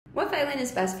What violin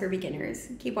is best for beginners?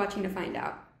 Keep watching to find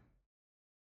out.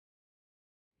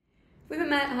 If we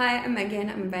haven't met, hi, I'm Megan.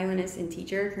 I'm a violinist and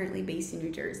teacher currently based in New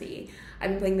Jersey.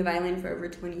 I've been playing the violin for over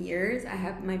 20 years. I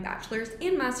have my bachelor's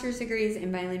and master's degrees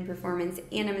in violin performance,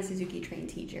 and I'm a Suzuki trained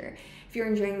teacher. If you're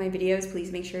enjoying my videos,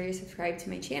 please make sure you subscribe to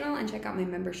my channel and check out my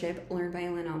membership, Learn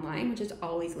Violin Online, which is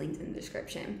always linked in the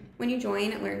description. When you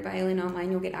join Learn Violin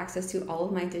Online, you'll get access to all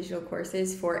of my digital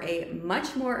courses for a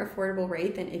much more affordable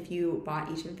rate than if you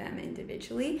bought each of them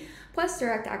individually, plus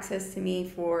direct access to me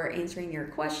for answering your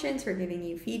questions, for giving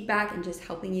you feedback, and just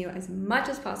helping you as much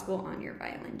as possible on your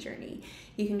violin journey.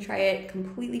 You can try it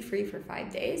completely free for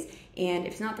 5 days, and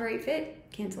if it's not the right fit,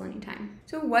 cancel anytime.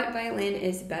 So what violin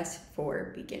is best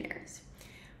for beginners?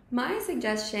 My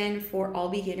suggestion for all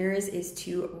beginners is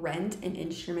to rent an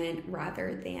instrument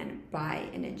rather than buy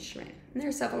an instrument. And there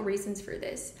are several reasons for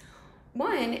this.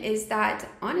 One is that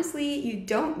honestly, you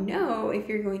don't know if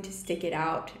you're going to stick it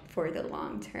out for the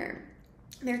long term.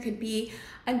 There could be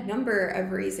a number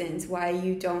of reasons why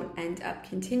you don't end up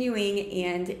continuing,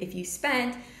 and if you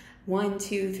spent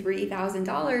 $1,000, $2,000,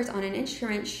 $3,000 on an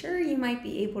instrument, sure, you might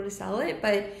be able to sell it,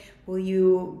 but will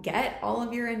you get all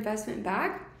of your investment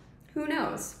back? Who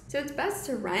knows? So it's best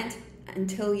to rent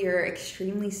until you're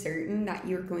extremely certain that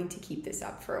you're going to keep this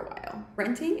up for a while.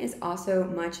 Renting is also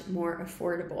much more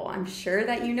affordable. I'm sure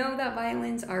that you know that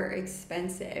violins are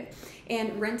expensive,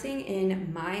 and renting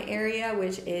in my area,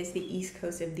 which is the East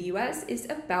Coast of the US, is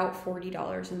about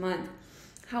 $40 a month.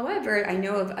 However, I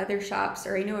know of other shops,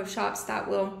 or I know of shops that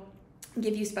will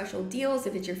give you special deals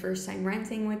if it's your first time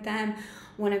renting with them.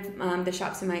 One of the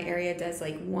shops in my area does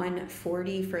like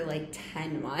 $140 for like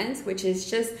 10 months, which is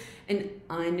just an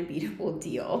unbeatable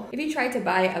deal. If you tried to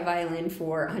buy a violin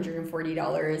for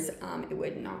 $140, it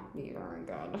would not be very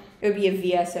good. It would be a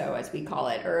VSO, as we call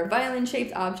it, or a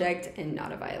violin-shaped object and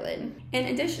not a violin. And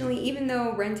additionally, even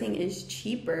though renting is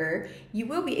cheaper, you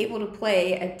will be able to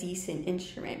play a decent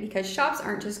instrument, because shops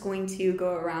aren't just going to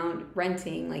go around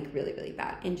renting like really, really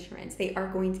bad instruments. They are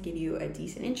going to give you a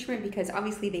decent instrument because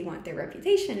obviously they want their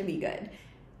reputation to be good.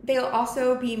 They'll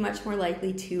also be much more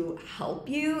likely to help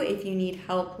you if you need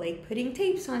help, like putting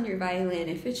tapes on your violin,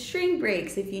 if its string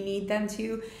breaks, if you need them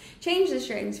to change the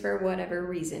strings for whatever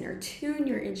reason, or tune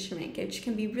your instrument, which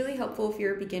can be really helpful if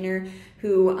you're a beginner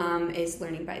who is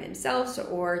learning by themselves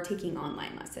or taking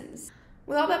online lessons.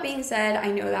 With all that being said,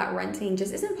 I know that renting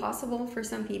just isn't possible for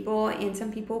some people, and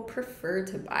some people prefer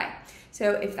to buy.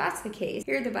 So if that's the case,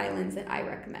 here are the violins that I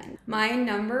recommend. My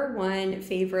number one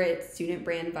favorite student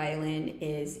brand violin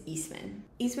is Eastman.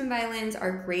 Eastman violins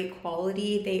are great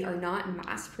quality. They are not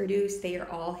mass produced. They are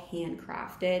all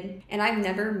handcrafted. And I've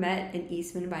never met an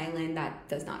Eastman violin that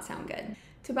does not sound good.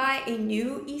 To buy a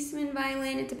new Eastman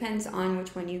violin, it depends on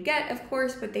which one you get, of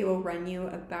course, but they will run you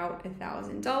about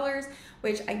 $1,000,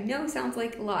 which I know sounds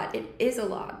like a lot. It is a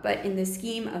lot, but in the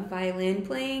scheme of violin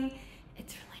playing,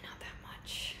 it's really not that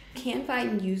much. You can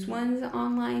find used ones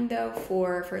online though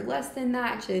for less than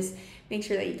that. Just make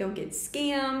sure that you don't get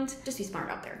scammed. Just be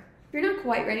smart out there. If you're not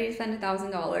quite ready to spend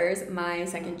 $1,000, my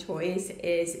second choice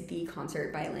is the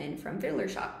concert violin from Fiddler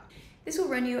Shop. This will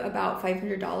run you about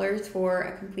 $500 for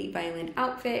a complete violin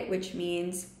outfit, which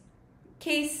means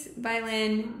case,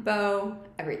 violin, bow,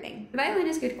 everything. The violin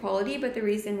is good quality, but the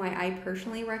reason why I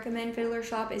personally recommend Fiddler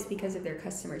Shop is because of their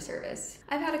customer service.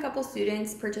 I've had a couple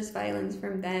students purchase violins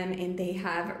from them, and they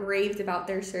have raved about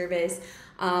their service.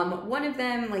 One of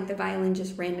them, like, the violin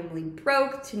just randomly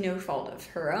broke to no fault of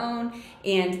her own,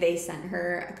 and they sent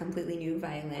her a completely new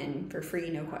violin for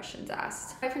free, no questions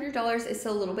asked. $500 is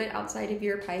still a little bit outside of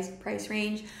your price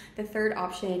range. The third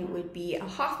option would be a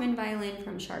Hoffman violin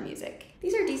from Char Music.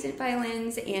 These are decent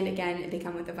violins, and again, they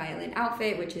come with a violin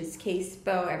outfit, which is case,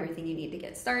 bow, everything you need to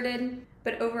get started.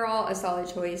 But overall, a solid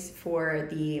choice for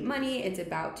the money. It's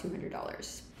about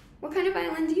 $200. What kind of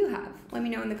violin do you have? Let me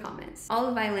know in the comments. All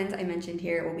the violins I mentioned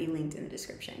here will be linked in the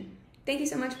description. Thank you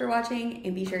so much for watching,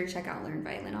 and be sure to check out Learn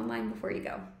Violin Online before you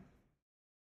go.